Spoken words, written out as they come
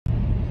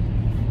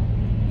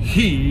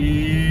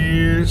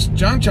Here's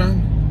John.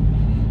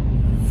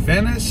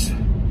 Venice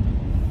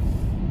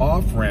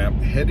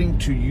off-ramp heading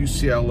to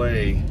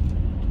UCLA,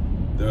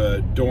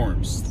 the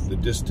dorms, the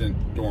distant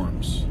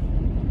dorms.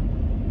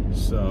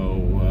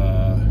 So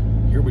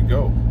here we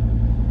go.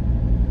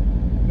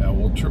 Now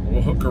we'll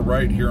hook a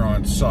right here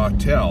on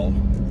Sawtell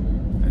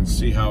and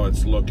see how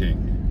it's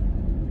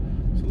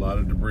looking. There's a lot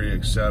of debris,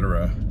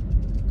 etc.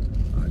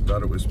 I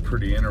thought it was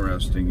pretty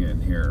interesting in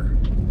here.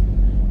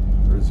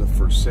 There's a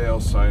for sale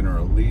sign or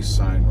a lease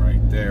sign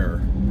right there.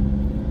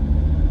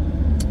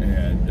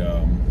 And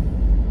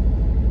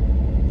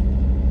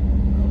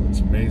well, it's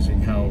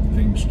amazing how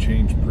things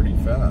change pretty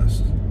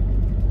fast.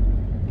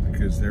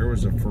 Because there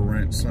was a for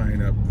rent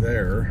sign up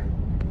there.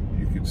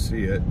 You could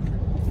see it.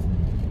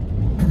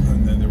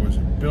 And then there was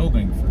a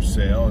building for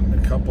sale and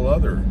a couple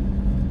other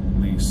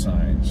lease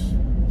signs.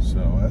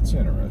 So that's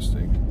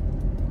interesting.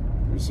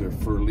 There's a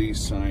for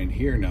lease sign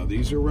here. Now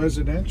these are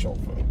residential,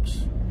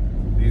 folks.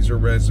 These are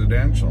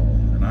residential.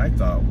 And I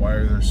thought, why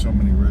are there so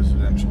many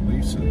residential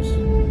leases?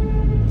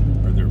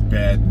 Are there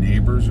bad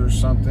neighbors or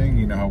something?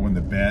 You know how when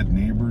the bad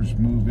neighbors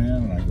move in?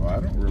 And I go, I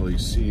don't really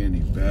see any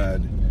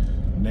bad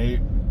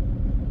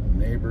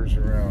neighbors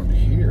around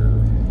here.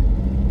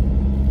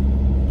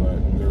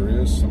 But there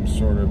is some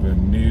sort of a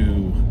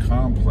new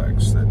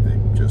complex that they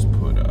just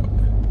put up.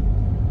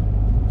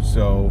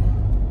 So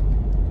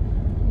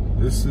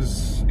this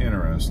is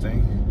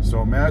interesting.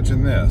 So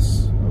imagine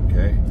this,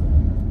 okay?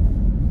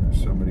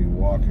 There's somebody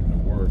walking to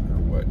work or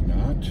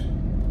whatnot.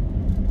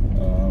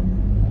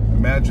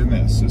 Imagine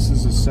this. This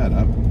is a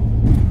setup.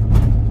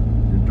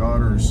 Your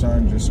daughter or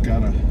son just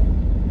got a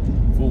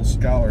full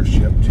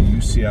scholarship to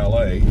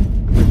UCLA.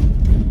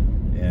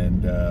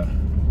 And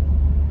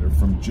they're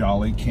from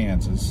Jolly,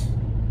 Kansas.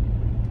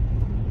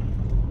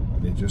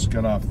 They just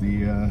got off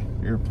the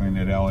airplane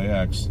at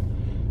LAX,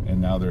 and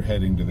now they're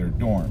heading to their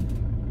dorm,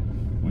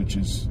 which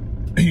is,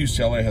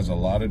 UCLA has a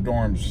lot of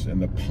dorms in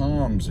the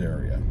Palms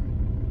area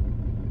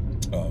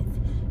of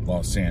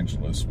Los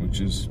Angeles,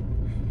 which is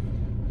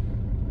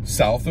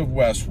south of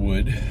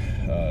Westwood,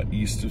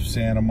 east of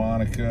Santa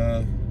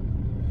Monica,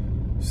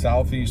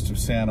 southeast of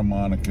Santa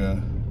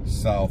Monica,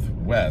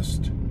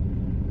 southwest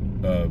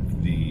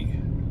of the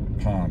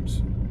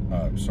Palms,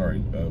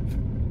 of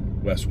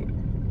Westwood.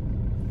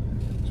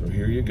 So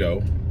here you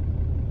go.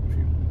 If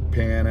you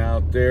pan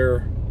out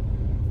there,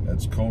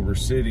 that's Culver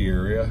City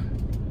area,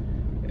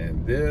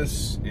 and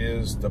this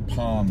is the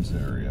Palms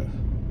area.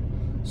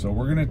 So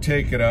we're gonna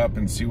take it up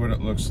and see what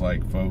it looks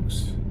like,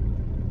 folks.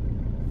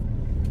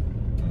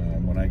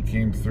 When I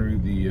came through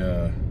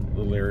the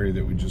little area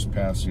that we just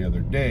passed the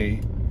other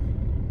day,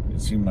 it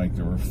seemed like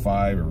there were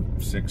 5 or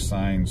 6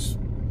 signs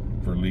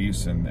for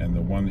lease, and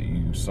the one that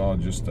you saw,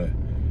 just the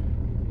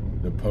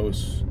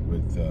posts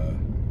with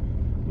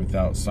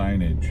without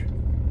signage,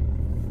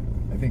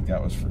 I think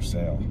that was for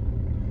sale.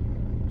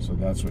 So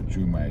that's what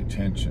drew my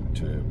attention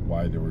to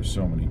why there were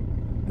so many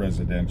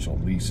residential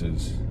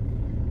leases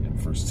and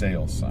for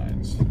sale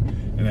signs.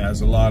 And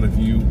as a lot of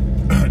you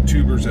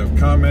tubers have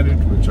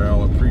commented, which I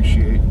all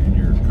appreciate, and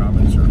your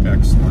comments are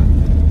excellent,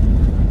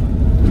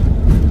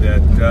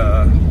 that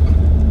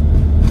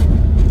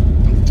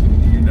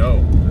you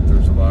know that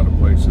there's a lot of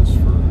places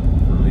for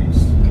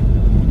lease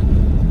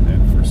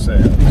and for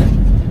sale.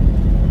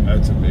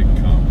 That's a big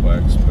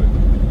complex, but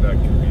that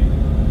can be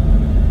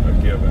a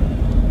given.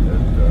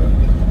 That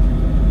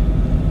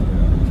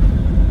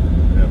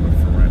they have a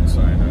for rent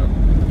sign up.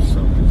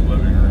 Someone's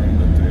living room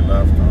that they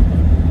left on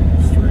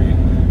the street.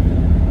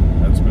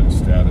 That's been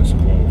status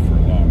quo for a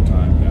long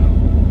time now.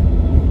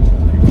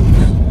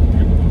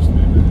 People just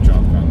need to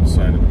jump on the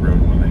side of the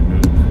road when they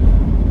move.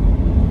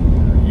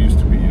 It used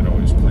to be you'd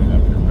always clean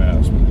up your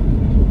mess,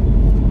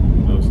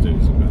 but those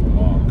days have been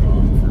long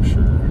gone for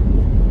sure.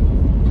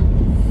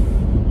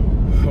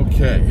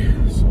 Okay,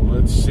 so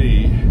let's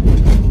see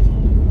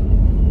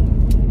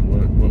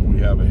what we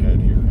have ahead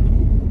here.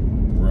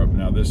 We're up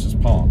now. This is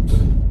Palms.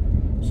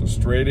 So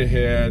straight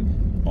ahead,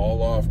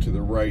 all off to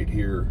the right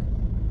here,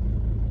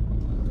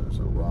 there's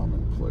a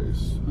ramen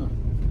place. Huh.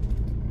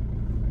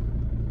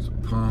 So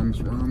Palms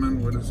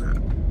Ramen, what is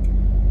that?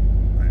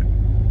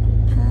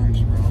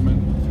 Palms Ramen.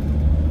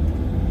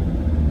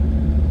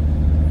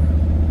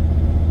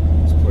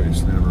 This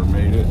place never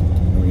made it.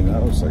 I mean,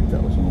 that looks like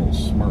that was an old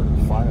Smart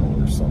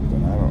Final or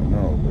something. I don't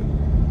know, but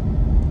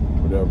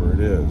whatever it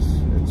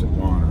is, it's a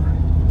goner.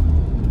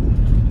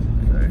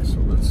 Okay, so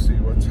let's see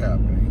what's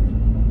happening.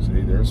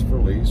 See, there's for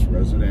lease,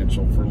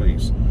 residential for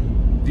lease.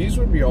 These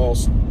would be all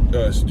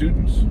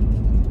students.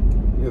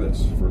 Look at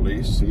this, for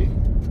lease, see?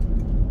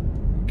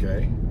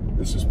 Okay,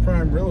 this is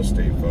prime real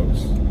estate,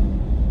 folks.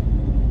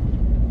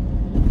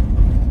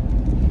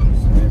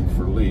 And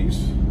for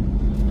lease.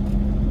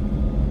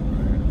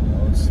 All right,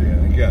 now let's see,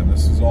 and again,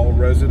 this is all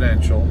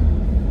residential,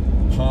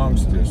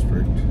 Palms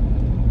District,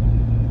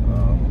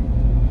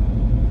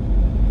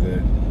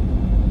 that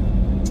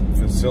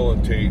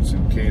facilitates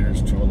and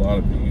caters to a lot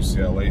of the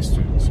UCLA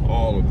students.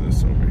 All of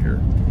this over here,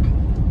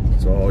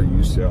 it's all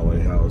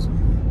UCLA housing.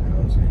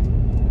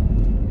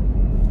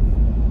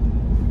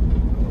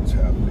 What's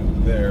happening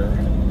there.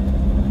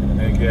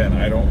 And again,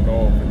 I don't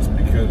know if it's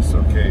because,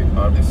 okay,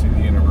 obviously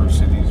the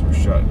universities were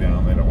shut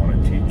down. They don't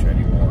want to teach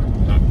anymore.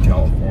 Not in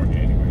California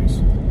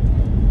anyways.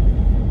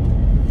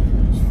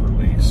 It's for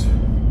lease.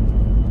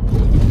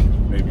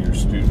 Maybe your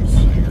students,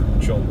 your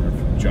children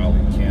from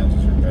Jolly,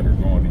 Kansas are better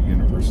going to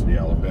University of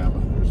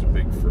Alabama. There's a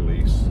big for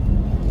lease.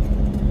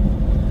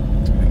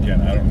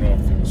 Again, I don't know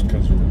if it was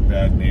because there were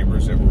bad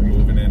neighbors that were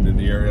moving into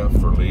the area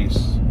for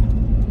lease.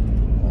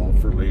 All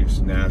for lease.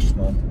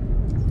 National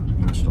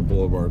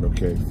Boulevard,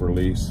 okay, for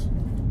lease.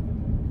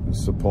 This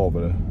is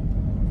Sepulveda.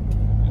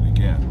 And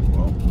again,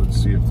 well, let's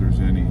see if there's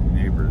any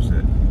neighbors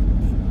that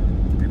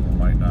people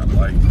might not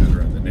like that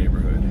are in the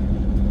neighborhood.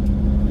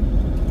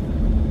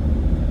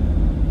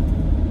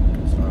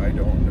 Because I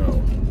don't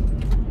know.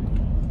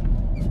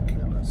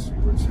 Okay, let's see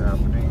what's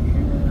happening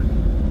here.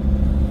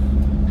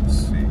 Let's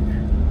see.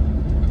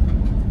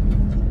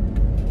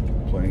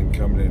 Plane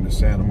coming into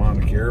Santa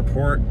Monica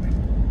Airport.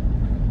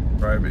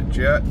 Private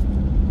jet.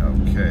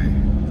 Okay.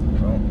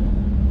 Well,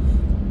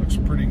 looks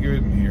pretty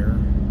good in here.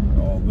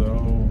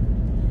 Although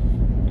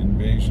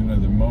invasion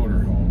of the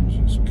motorhomes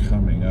is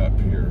coming up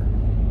here.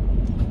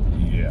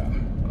 Yeah.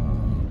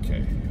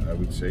 Okay. I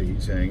would say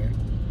he's hanging.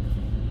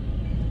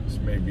 This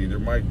maybe there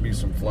might be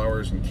some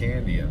flowers and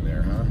candy in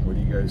there, huh? What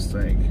do you guys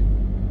think?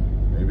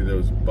 Maybe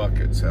those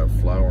buckets have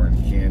flour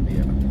and candy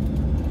in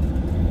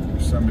them.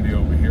 There's somebody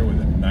over here with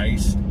a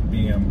nice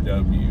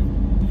BMW.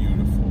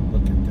 Beautiful.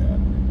 Look at that.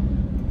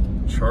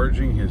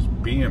 Charging his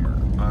Beamer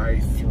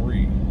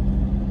i3.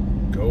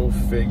 Go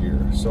figure.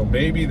 So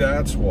maybe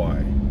that's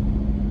why.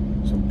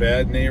 Some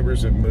bad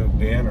neighbors have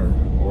moved in,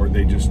 or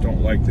they just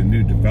don't like the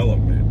new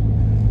development.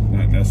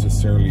 Not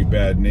necessarily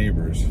bad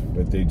neighbors,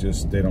 but they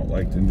don't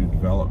like the new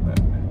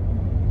development.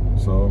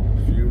 So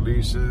a few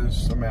leases,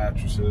 some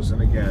mattresses,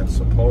 and again,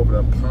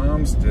 Sepulveda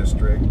Palms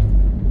District.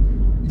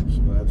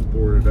 So that's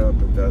boarded up,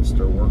 but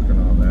they're working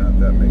on that.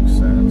 That makes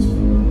sense.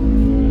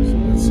 So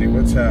let's see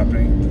what's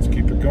happening. Let's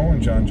keep it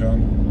going, John.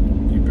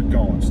 Keep it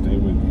going. Stay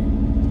with me.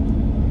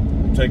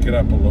 We'll take it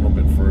up a little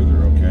bit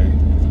further, okay?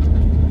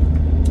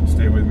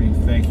 Stay with me.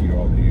 Thank you,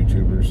 all the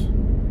YouTubers.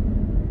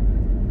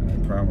 And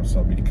I promise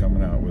I'll be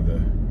coming out with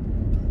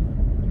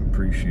an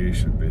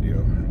appreciation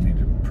video. I need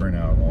to print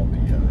out all the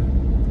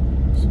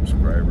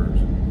subscribers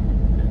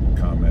and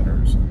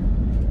commenters.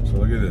 So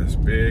look at this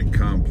big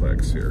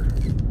complex here.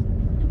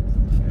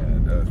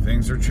 And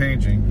things are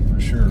changing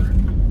for sure.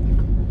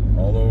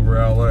 All over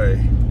LA.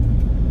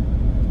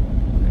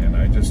 And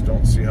I just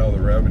don't see how the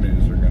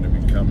revenues are going to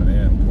be coming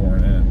in,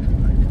 pouring in.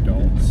 I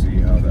don't see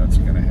how that's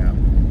going to happen.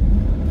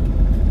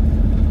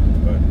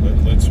 But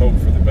let's hope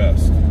for the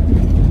best.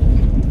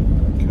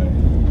 Okay.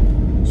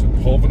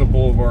 Sepulveda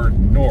Boulevard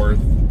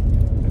North,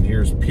 and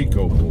here's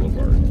Pico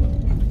Boulevard.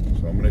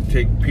 So I'm going to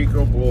take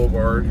Pico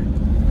Boulevard,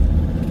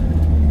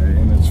 okay,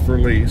 and it's for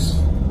lease.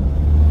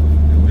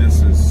 And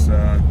this is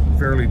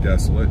fairly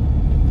desolate.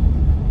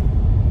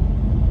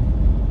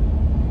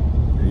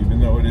 Even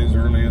though it is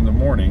early in the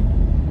morning,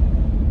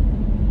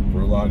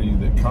 for a lot of you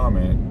that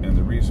comment, and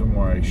the reason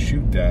why I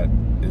shoot that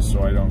is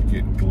so I don't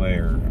get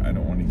glare. I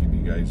don't want to give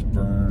you guys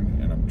burn,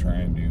 and I'm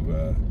trying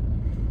to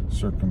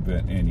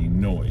circumvent any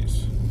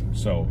noise.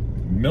 So,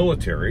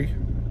 military,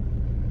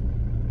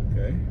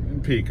 okay,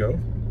 in Pico.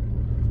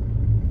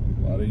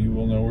 A lot of you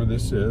will know where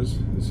this is.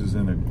 This is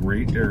in a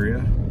great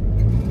area,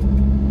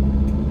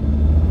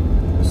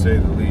 to say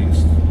the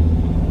least.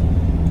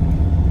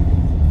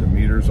 The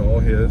meter's all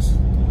his,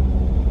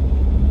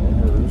 or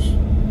hers.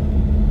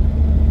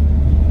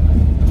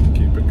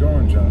 Keep it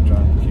going, John.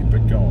 Keep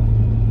it going.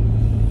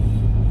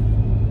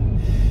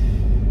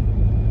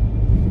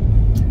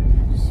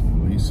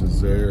 Some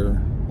leases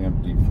there.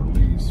 Empty for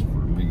lease,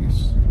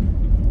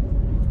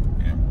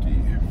 empty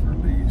for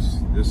lease.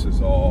 This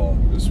would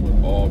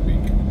all be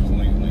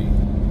completely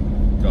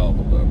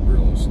gobbled up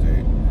real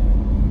estate.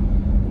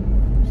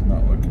 It's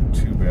not looking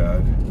too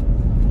bad.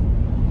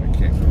 I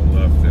can't go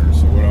left there,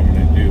 so what I'm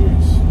going to do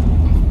is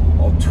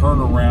I'll turn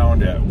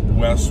around at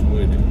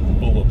Westwood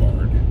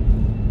Boulevard.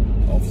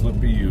 I'll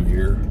flip a U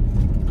here.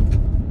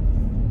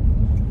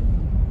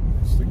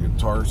 It's the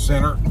Guitar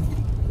Center.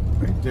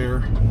 Right there.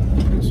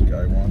 This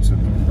guy wants it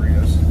in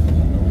Prius. I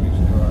don't know what he's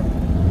doing.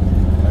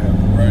 I have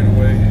the right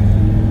away.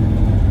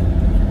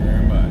 Thank you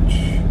very much.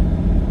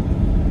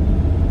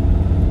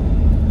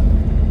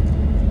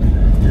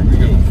 Here we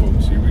go,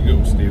 folks. Here we go.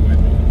 Stay with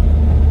me.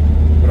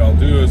 What I'll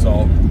do is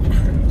I'll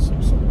some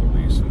of the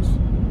leases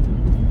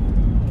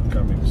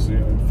coming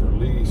soon for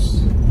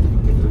lease.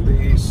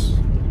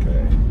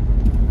 Okay.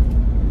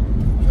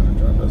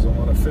 John doesn't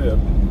want to fib.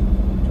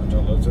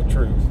 John loves the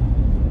truth.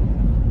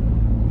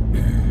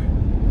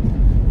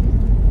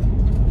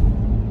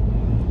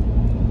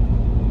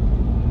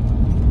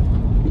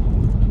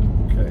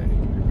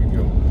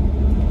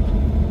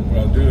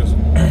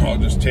 I'll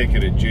just take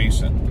it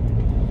adjacent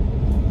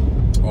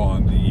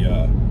on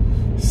the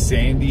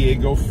San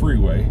Diego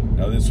freeway.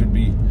 Now this would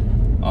be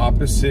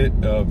opposite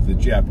of the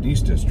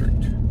Japanese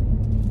district.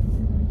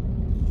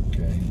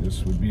 Okay,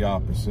 this would be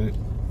opposite.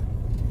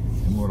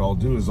 And And what I'll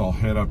do is I'll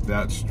head up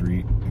that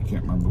street. I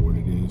can't remember what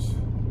it is.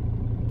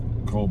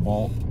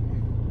 Cobalt.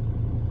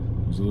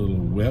 There's a little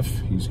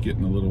whiff. He's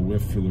getting a little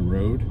whiff for the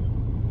road.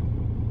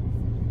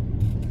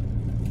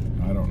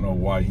 I don't know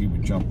why he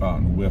would jump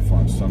out and whiff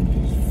on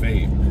somebody's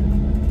vape.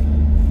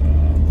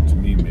 To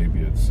me,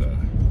 maybe it's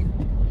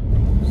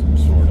some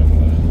sort of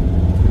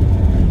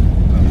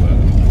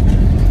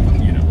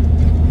you know,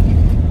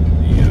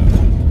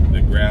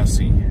 the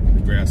grassy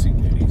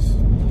goodies.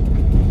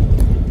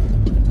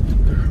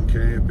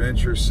 Okay,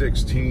 Adventure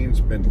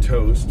 16's been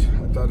toast.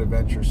 I thought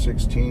Adventure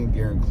 16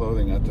 gear and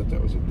clothing, I thought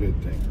that was a good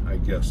thing. I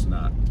guess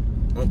not.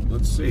 Oh,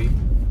 let's see.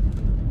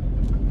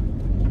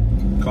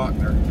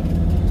 Cotner.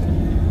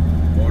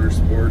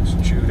 Motorsports,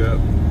 chewed up,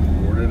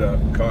 boarded up.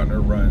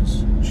 Cotner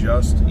runs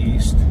just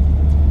east,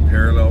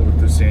 parallel with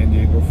the San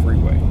Diego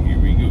Freeway. Here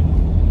we go.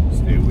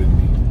 Stay with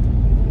me.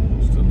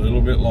 Just a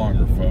little bit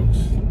longer, folks.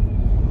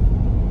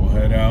 We'll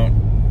head out.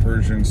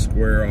 Persian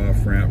Square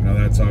off-ramp. Now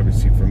that's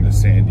obviously from the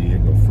San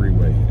Diego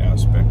Freeway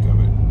aspect of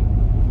it.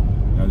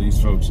 Now these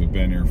folks have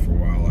been here for a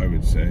while, I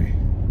would say.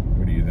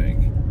 What do you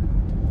think?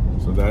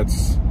 So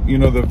that's, you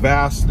know, the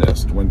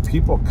vastness. When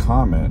people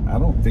comment, I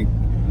don't think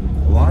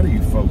a lot of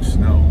you folks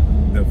know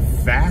the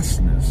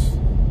vastness,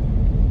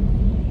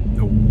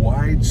 the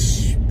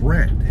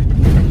widespread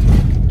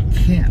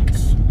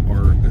camps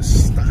are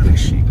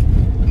astonishing.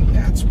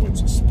 That's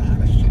what's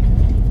astonishing.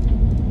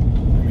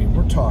 I mean,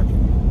 we're talking,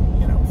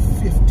 you know,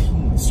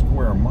 15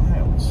 square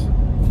miles.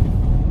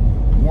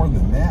 More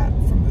than that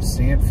from the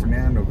San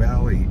Fernando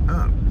Valley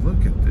up.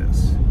 Look at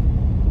this.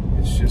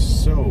 It's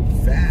just so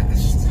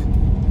vast. I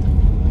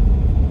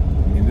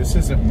mean, this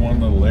isn't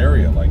one little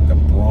area like the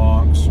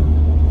Bronx or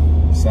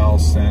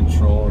South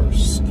Central or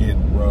Skid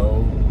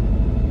Row.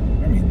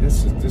 I mean,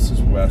 this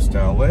is West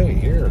LA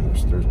here.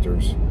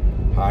 There's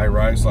high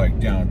rise like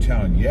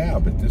downtown, yeah,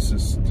 but this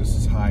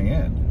is high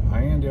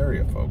end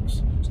area,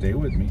 folks. Stay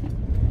with me.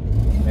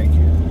 Thank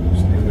you.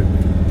 Stay with me.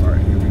 All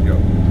right, here we go.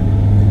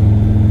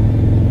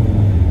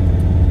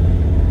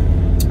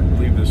 I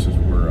believe this is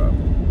where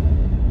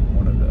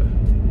one of the.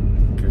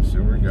 Okay,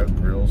 so we got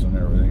grills and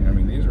everything. I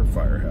mean, these are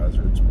fire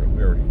hazards, but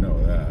we already know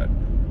that.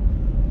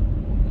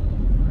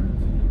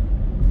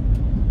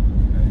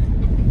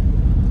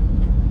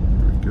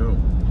 Go.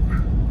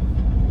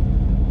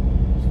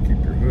 So keep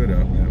your hood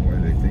up, that way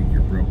they think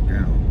you're broke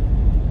down.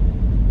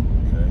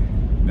 Okay,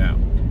 now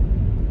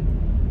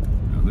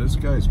this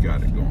guy's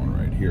got it going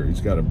right here.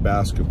 He's got a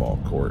basketball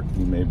court.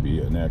 He may be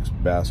an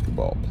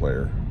ex-basketball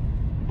player.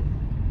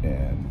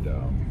 And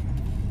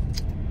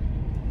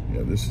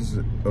yeah, this is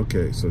it.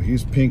 Okay, so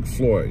he's Pink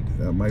Floyd.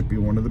 That might be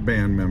one of the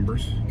band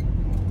members,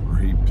 or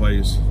he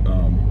plays.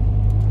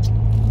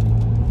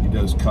 He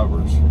does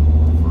covers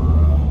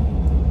for.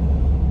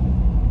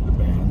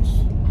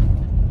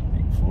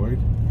 Pink Floyd,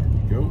 there we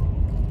go.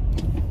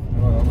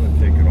 Well, I'm going to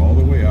take it all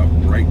the way up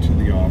right to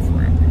the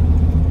off-ramp.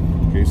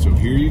 Okay, so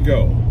here you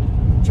go.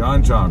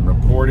 John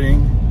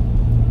reporting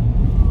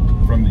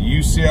from the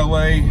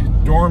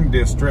UCLA dorm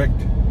district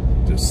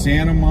to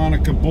Santa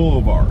Monica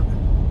Boulevard.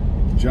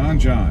 John,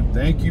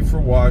 thank you for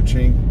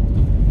watching.